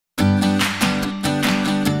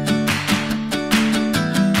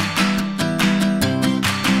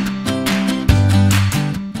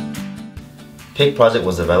PIC project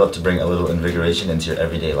was developed to bring a little invigoration into your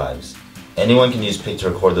everyday lives. Anyone can use PIC to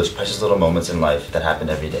record those precious little moments in life that happen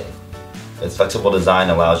every day. Its flexible design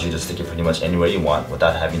allows you to stick it pretty much anywhere you want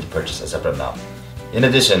without having to purchase a separate mount. In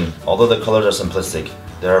addition, although the colors are simplistic,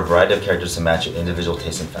 there are a variety of characters to match your individual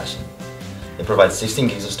taste and fashion. It provides 16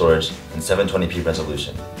 gigs of storage and 720p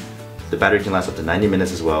resolution. The battery can last up to 90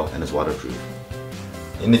 minutes as well and is waterproof.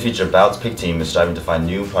 In the future, BOUD's PIC team is striving to find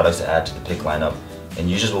new products to add to the PIC lineup, and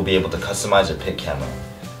users will be able to customize their PIC camera.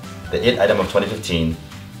 The IT item of 2015,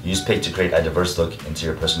 use PIC to create a diverse look into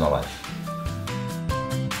your personal life.